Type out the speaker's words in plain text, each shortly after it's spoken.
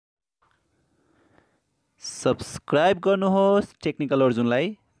Subscribe गर्नुहोस् technical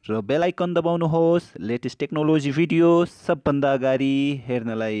अर्जुनलाई र बेल आइकन दबाउनुहोस् लेटेस्ट टेक्नोलोजी भिडियो सबभन्दा अगाडि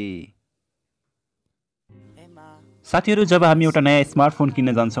हेर्नलाई। साथीहरू, जब हामी एउटा नयाँ स्मार्टफोन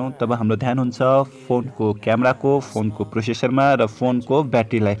किन्न जान्छौँ तब हाम्रो ध्यान हुन्छ फोनको क्यामेराको, फोनको प्रोसेसरमा र फोनको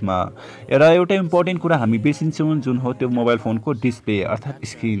ब्याट्री लाइफमा। एउटा इम्पोर्टेन्ट कुरा हामी बिर्सिन्छौँ, जुन हो त्यो मोबाइल फोनको डिस्प्ले अर्थात्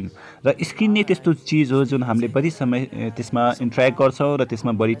स्क्रिन। र स्क्रिन नै त्यस्तो चिज हो जुन हामीले बढी समय त्यसमा इन्ट्र्याक्ट गर्छौँ र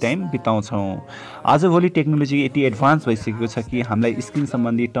त्यसमा बढी टाइम बिताउँछौँ। आजभोलि टेक्नोलोजी यति एडभान्स भइसकेको छ कि हामीलाई स्क्रिन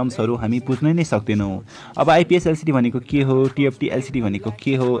सम्बन्धी टर्म्सहरू हामी बुझ्नै नै सक्दैनौँ। अब आइपिएस एलसिडी भनेको के हो, टिएफटी एलसिडी भनेको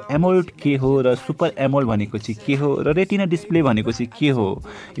के हो, एमोल्ड के हो र सुपर एमोल्ड भनेको चाहिँ के हो र रेटिना डिस्प्ले भनेको चाहिँ के हो,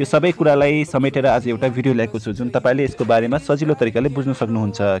 यो सबै कुरालाई समेटेर आज एउटा भिडियो ल्याएको छु जुन तपाईँले यसको बारेमा सजिलो तरिकाले बुझ्न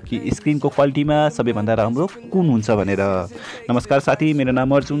सक्नुहुन्छ कि स्क्रिनको क्वालिटीमा सबैभन्दा राम्रो कुन हुन्छ भनेर। नमस्कार साथी, मेरो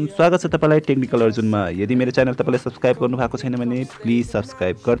नाम अर्जुन, स्वागत छ तपाईँलाई टेक्निकल अर्जुनमा। यदि मेरो च्यानल तपाईँले सब्सक्राइब गर्नु भएको छैन भने प्लिज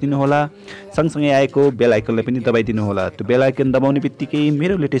सब्सक्राइब गरिदिनु होला, सँगसँगै आएको बेल आइकनलाई पनि दबाइदिनु होला। त्यो बेल आइकन दबाउने बित्तिकै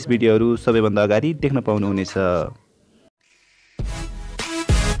मेरो लेटेस्ट भिडियोहरू सबैभन्दा अगाडि देख्न पाउनुहुनेछ।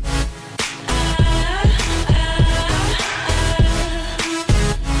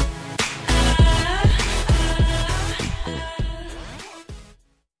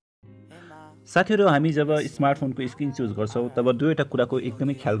 साथीहरू, हामी जब स्मार्टफोनको स्क्रिन चुज गर्छौँ तब दुईवटा कुराको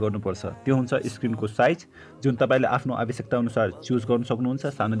एकदमै ख्याल गर्नुपर्छ। त्यो हुन्छ स्क्रिनको साइज, जुन तपाईँले आफ्नो आवश्यकता अनुसार चुज गर्न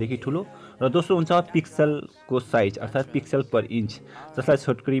सक्नुहुन्छ, सानोदेखि ठुलो। र दोस्रो हुन्छ पिक्सलको साइज अर्थात् पिक्सल पर इन्च, जसलाई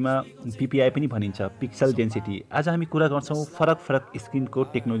छोटकरीमा पिपिआई पनि भनिन्छ, पिक्सल डेन्सिटी। आज हामी कुरा गर्छौँ फरक स्क्रिनको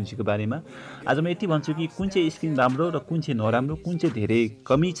टेक्नोलोजीको बारेमा। आज म यति भन्छु कि कुन चाहिँ स्क्रिन राम्रो र कुन चाहिँ नराम्रो, कुन चाहिँ धेरै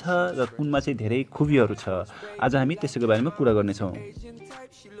कमी छ र कुनमा चाहिँ धेरै खुबीहरू छ। आज हामी त्यसैको बारेमा कुरा गर्नेछौँ।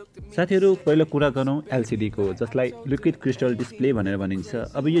 साथीहरू, पहिलो कुरा गरौँ एलसिडीको, जसलाई लिक्विड क्रिस्टल डिस्प्ले भनेर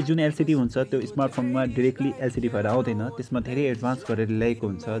भनिन्छ। अब यो जुन एलसिडी हुन्छ त्यो स्मार्टफोनमा डाइरेक्टली एलसिडी भएर आउँदैन, त्यसमा धेरै एडभान्स गरेर ल्याएको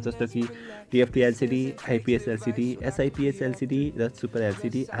हुन्छ, जस्तो कि TFT LCD, IPS LCD, एसआइपिएस LCD र सुपर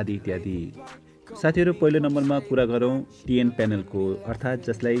एलसिडी आदि इत्यादि। साथीहरू, पहिलो नम्बरमा कुरा गरौँ टिएन प्यानलको, अर्थात्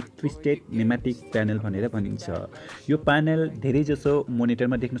जसलाई ट्विस्टेड नेमेटिक प्यानल भनेर भनिन्छ। यो प्यानल धेरै जसो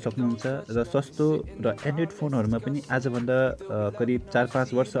मोनिटरमा देख्न सक्नुहुन्छ र सस्तो र एन्ड्रोइड फोनहरूमा पनि आजभन्दा करिब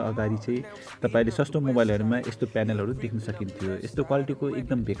 4-5 वर्ष अगाडि चाहिँ तपाईँले सस्तो मोबाइलहरूमा यस्तो प्यानलहरू देख्न सकिन्थ्यो। यस्तो क्वालिटीको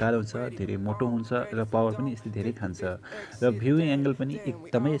एकदम बेकार हुन्छ, धेरै मोटो हुन्छ र पावर पनि यसले धेरै खान्छ र भ्युइङ एङ्गल पनि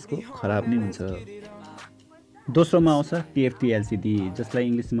एकदमै यसको खराब नै हुन्छ। दोस्रोमा आउँछ टिएफटी एलसिडी, जसलाई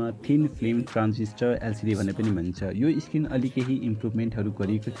इङ्ग्लिसमा थिन फिल्म ट्रान्जिस्टर एलसिडी भनेर पनि भनिन्छ। यो स्क्रिन अलि केही इम्प्रुभमेन्टहरू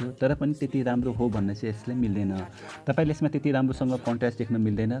गरिएको थियो, तर पनि त्यति राम्रो हो भन्ने चाहिँ यसलाई मिल्दैन। तपाईँले यसमा त्यति राम्रोसँग कन्ट्रास्ट देख्न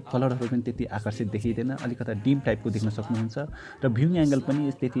मिल्दैन, कलरहरू पनि त्यति आकर्षित देखिँदैन, अलिकता डिम टाइपको देख्न सक्नुहुन्छ र भ्युइङ एङ्गल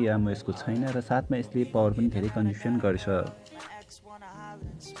पनि त्यति राम्रो यसको छैन र साथमा यसले पावर पनि धेरै कन्ज्युसन गर्छ।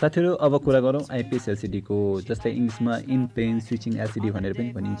 साथीहरू, अब कुरा गरौँ आइपिएस एलसिडीको, जसलाई इङ्ग्लिसमा इन प्लेन स्विचिङ एलसिडी भनेर पनि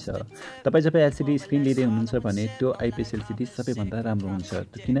भनिन्छ। तपाईँ जब एलसिडी स्क्रिन लिँदै हुनुहुन्छ भने त्यो आइपिएस एलसिडी सबैभन्दा राम्रो हुन्छ।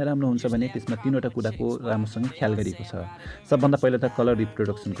 त्यो किन राम्रो हुन्छ भने त्यसमा तीनवटा कुराको राम्रोसँग ख्याल गरिएको छ। सबभन्दा पहिला त कलर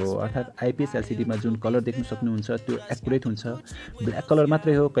रिप्रोडक्सनको, अर्थात् आइपिएस एलसिडीमा जुन कलर देख्न सक्नुहुन्छ त्यो एक्युरेट हुन्छ। ब्ल्याक कलर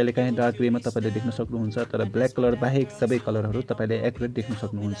मात्रै हो, कहिलेकाहीँ डार्क ग्रेमा तपाईँले देख्न सक्नुहुन्छ, तर ब्ल्याक कलर बाहेक सबै कलरहरू तपाईँले एक्युरेट देख्न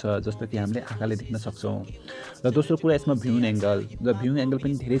सक्नुहुन्छ, जस्तो कि हामीले आँखाले देख्न सक्छौँ। र दोस्रो कुरा यसमा भ्युइङ एङ्गल, र भ्युइङ एङ्गल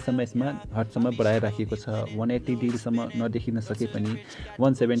पनि धेरै समय यसमा हटसम्म बढाएर राखिएको छ। 180 डिग्रीसम्म नदेखिन सके पनि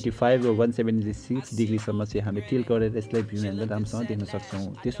 175 र 176 डिग्रीसम्म चाहिँ हामीले टिल्ट गरेर यसलाई भ्यू एङ्गल राम्रोसँग देख्न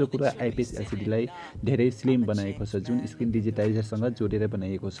सक्छौँ। तेस्रो कुरा आइपिएस एलसिडीलाई धेरै स्लिम बनाएको छ, जुन स्क्रिन डिजिटाइजरसँग जोडेर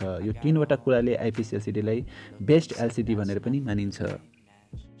बनाइएको छ। यो तीनवटा कुराले आइपिएस एलसिडीलाई बेस्ट एलसिडी भनेर पनि मानिन्छ।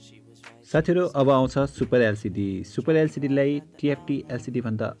 साथीहरू, अब आउँछ सुपर एलसिडी। सुपर एलसिडीलाई टिएफटी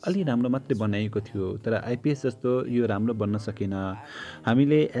एलसिडीभन्दा अलि राम्रो मात्रै बनाइएको थियो, तर आइपिएस जस्तो यो राम्रो बन्न सकेन।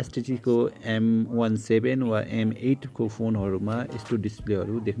 हामीले एसटिजीको M17 वा M8 को फोनहरूमा यस्तो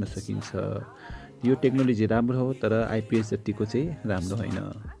डिस्प्लेहरू देख्न सकिन्छ। यो टेक्नोलोजी राम्रो हो, तर आइपिएस जतिको चाहिँ राम्रो होइन।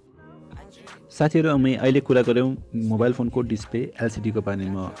 साथीहरू, हामी अहिले कुरा गऱ्यौँ मोबाइल फोनको डिस्प्ले एलसिडीको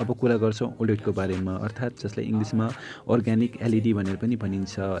बारेमा। अब कुरा गर्छौँ ओलेडको बारेमा, अर्थात् जसलाई इङ्ग्लिसमा अर्ग्यानिक एलइडी भनेर पनि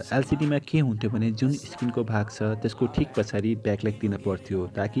भनिन्छ। एलसिडीमा के हुन्थ्यो भने जुन स्क्रिनको भाग छ त्यसको ठिक पछाडि ब्याकलाइट दिन पर्थ्यो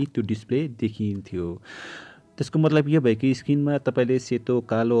ताकि त्यो डिस्प्ले देखिन्थ्यो। त्यसको मतलब यो भयो कि स्क्रिनमा तपाईँले सेतो,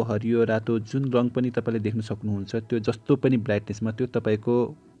 कालो, हरियो, रातो जुन रङ पनि तपाईँले देख्न सक्नुहुन्छ, त्यो जस्तो पनि ब्राइटनेसमा त्यो तपाईँको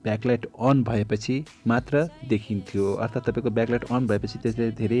ब्याकलाइट अन भएपछि मात्र देखिन्थ्यो। अर्थात् तपाईँको ब्याकलाइट अन भएपछि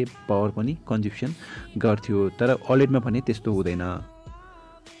त्यसले धेरै पावर पनि कन्ज्युसन गर्थ्यो, तर ओलेडमा भने त्यस्तो हुँदैन।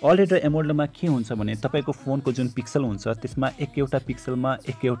 ओलेड र एमोल्डमा के हुन्छ भने तपाईको फोनको जुन पिक्सल हुन्छ त्यसमा एकैवटा पिक्सलमा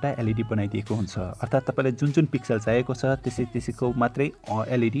एकैवटा एलइडी बनाइदिएको हुन्छ। अर्थात् तपाईलाई जुन जुन पिक्सल चाहिएको छ त्यसैको मात्रै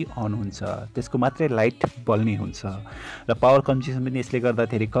एलइडी अन हुन्छ, त्यसको मात्रै लाइट बल्ने हुन्छ र पावर कन्ज्युम्सन पनि यसले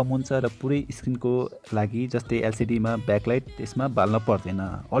गर्दाखेरि कम हुन्छ र पुरै स्क्रिनको लागि जस्तै एलसिडीमा ब्याकलाइट त्यसमा बाल्न पर्दैन।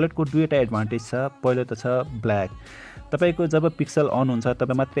 ओलेडको दुईवटा एडभान्टेज छ। पहिलो त छ ब्ल्याक, तपाईको जब पिक्सल अन हुन्छ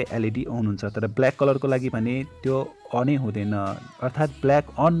तब मात्रै एलइडी अन हुन्छ, तर ब्ल्याक कलरको लागि भने त्यो अनै हुँदैन। अर्थात्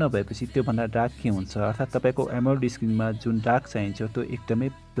ब्ल्याक अन नभएपछि त्योभन्दा डार्क के हुन्छ, अर्थात् तपाईको एमोल्ड स्क्रिनमा जुन डार्क चाहिन्छ त्यो एकदमै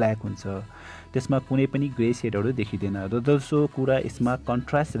ब्ल्याक हुन्छ, त्यसमा कुनै पनि ग्रे सेडहरू देखिँदैन। र दोस्रो कुरा, यसमा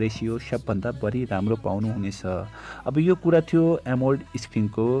कन्ट्रास्ट रेसियो सबभन्दा बढी राम्रो पाउनुहुनेछ। अब यो कुरा थियो एमोल्ड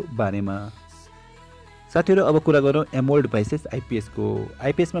स्क्रिनको बारेमा। साथीहरू अब कुरा गरौँ एमोल्ड भाइसेस आइपिएसको।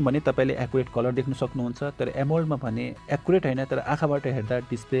 आइपिएसमा भने तपाईँले एक्युरेट कलर देख्न सक्नुहुन्छ, तर एमोल्डमा भने एक्युरेट होइन, तर आँखाबाट हेर्दा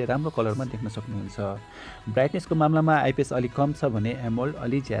डिस्प्ले राम्रो कलरमा देख्न सक्नुहुन्छ। ब्राइटनेसको मामलामा आइपिएस अलिक कम छ भने एमोल्ड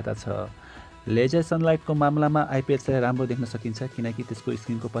अलिक ज्यादा छ। लेजर सनलाइटको मामलामा आइपिएसलाई राम्रो देख्न सकिन्छ किनकि त्यसको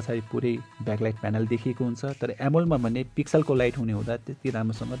स्क्रिनको पछाडि पुरै ब्याकलाइट प्यानल देखिएको हुन्छ, तर एमोल्डमा भने पिक्सलको लाइट हुने हुँदा त्यति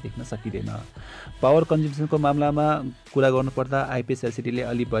राम्रोसँग देख्न सकिँदैन। पावर कन्ज्युम्सनको मामलामा कुरा गर्नुपर्दा आइपिएस एलसिडीले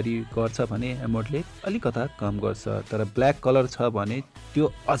अलि बढी गर्छ भने एमोल्डले अलिकता कम गर्छ, तर ब्ल्याक कलर छ भने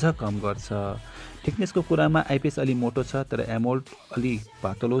त्यो अझ कम गर्छ। थिकनेसको कुरामा आइपिएस अलि मोटो छ, तर एमोल्ड अलि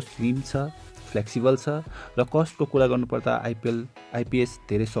पातलो स्लिम छ, फ्लेक्सिबल छ। र कस्टको कुरा गर्नुपर्दा आइपिएस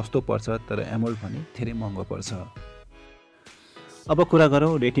धेरै सस्तो पर्छ, तर एमोल्ड भने धेरै महँगो पर्छ। अब कुरा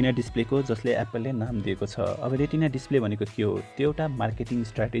गरौँ रेटिना डिस्प्लेको, जसले एप्पलले नाम दिएको छ। अब रेटिना डिस्प्ले भनेको के हो? त्यो एउटा मार्केटिङ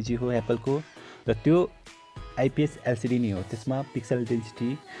स्ट्राटेजी हो एप्पलको, र त्यो आइपिएस एलसिडी नै हो। त्यसमा पिक्सल डेन्सिटी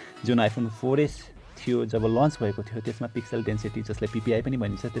जुन आइफोन 4S थियो जब लन्च भएको थियो त्यसमा पिक्सल डेन्सिटी जसलाई पिपिआई पनि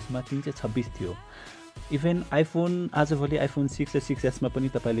भनिन्छ त्यसमा 326 थियो। इभन आजभोलि आइफोन 6 र 6S मा पनि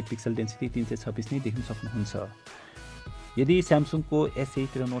तपाईँले पिक्सल डेन्सिटी 326 नै देख्न सक्नुहुन्छ। यदि स्यामसङको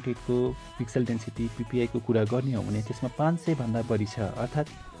S8 र नोट 8 को पिक्सल डेन्सिटी पिपिआईको कुरा गर्ने हो भने त्यसमा 500 भन्दा बढी छ।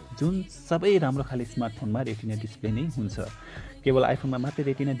 अर्थात् जुन सबै राम्रो खाले स्मार्टफोनमा रेटिना डिस्प्ले नै हुन्छ, केवल आइफोनमा मात्रै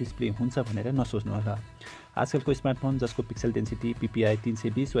रेटिना डिस्प्ले हुन्छ भनेर नसोच्नु होला। आजकलको स्मार्टफोन जसको पिक्सल डेन्सिटी पिपिआई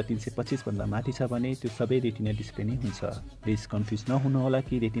 320 वा 325 भन्दा माथि छ भने त्यो सबै रेटिना डिस्प्ले नै हुन्छ। प्लिज कन्फ्युज नहुनु होला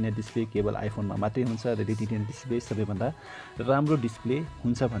कि रेटिना डिस्प्ले केवल आइफोनमा मात्रै हुन्छ र रेटिना डिस्प्ले सबैभन्दा राम्रो डिस्प्ले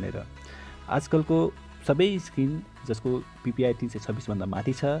हुन्छ भनेर। आजकलको सबै स्क्रिन जसको पिपिआई 326 भन्दा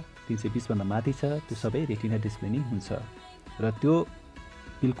माथि छ, 320 भन्दा माथि छ, त्यो सबै रेटिना डिस्प्ले नै हुन्छ र त्यो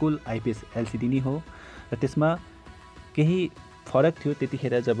बिल्कुल आइपिएस एलसिडी नै हो। र त्यसमा केही फरक थियो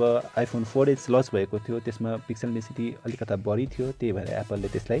त्यतिखेर जब आइफोन 4S लन्च भएको थियो, त्यसमा पिक्सल डेन्सिटी अलिकता बढी थियो, त्यही भएर एप्पलले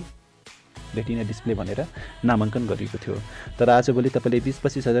त्यसलाई रेटिना डिस्प्ले भनेर नामाङ्कन गरिएको थियो। तर आजभोलि तपाईँले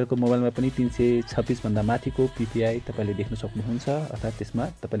 20-25 हजारको मोबाइलमा पनि 326 भन्दा माथिको पिपिआई तपाईँले देख्न सक्नुहुन्छ, अर्थात् त्यसमा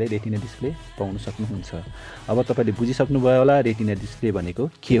तपाईँले रेटिना डिस्प्ले पाउन सक्नुहुन्छ। अब तपाईँले बुझिसक्नुभयो होला रेटिना डिस्प्ले भनेको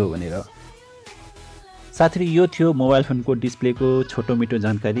के हो भनेर। साथीहरू यो थियो मोबाइल फोनको डिस्प्लेको छोटो मिठो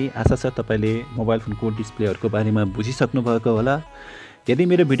जानकारी। आशा छ तपाईँले मोबाइल फोनको डिस्प्लेहरूको बारेमा बुझिसक्नु भएको होला। यदि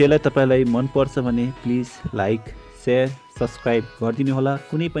मेरो भिडियोलाई तपाईँलाई मनपर्छ भने प्लिज लाइक, सेयर, सब्सक्राइब गरिदिनु होला।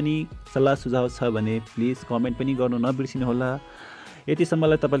 कुनै पनि सल्लाह सुझाव छ भने प्लिज कमेन्ट पनि गर्नु नबिर्सिनु होला।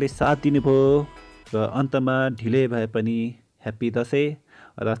 यतिसम्मलाई तपाईँले साथ दिनुभयो र अन्तमा ढिलै भए पनि ह्याप्पी दसैँ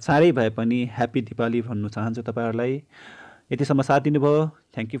र चाँडै भए पनि ह्याप्पी दिपावली भन्नु चाहन्छु तपाईँहरूलाई। यतिसम्म साथ दिनुभयो।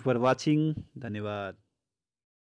 Thank you for watching. धन्यवाद।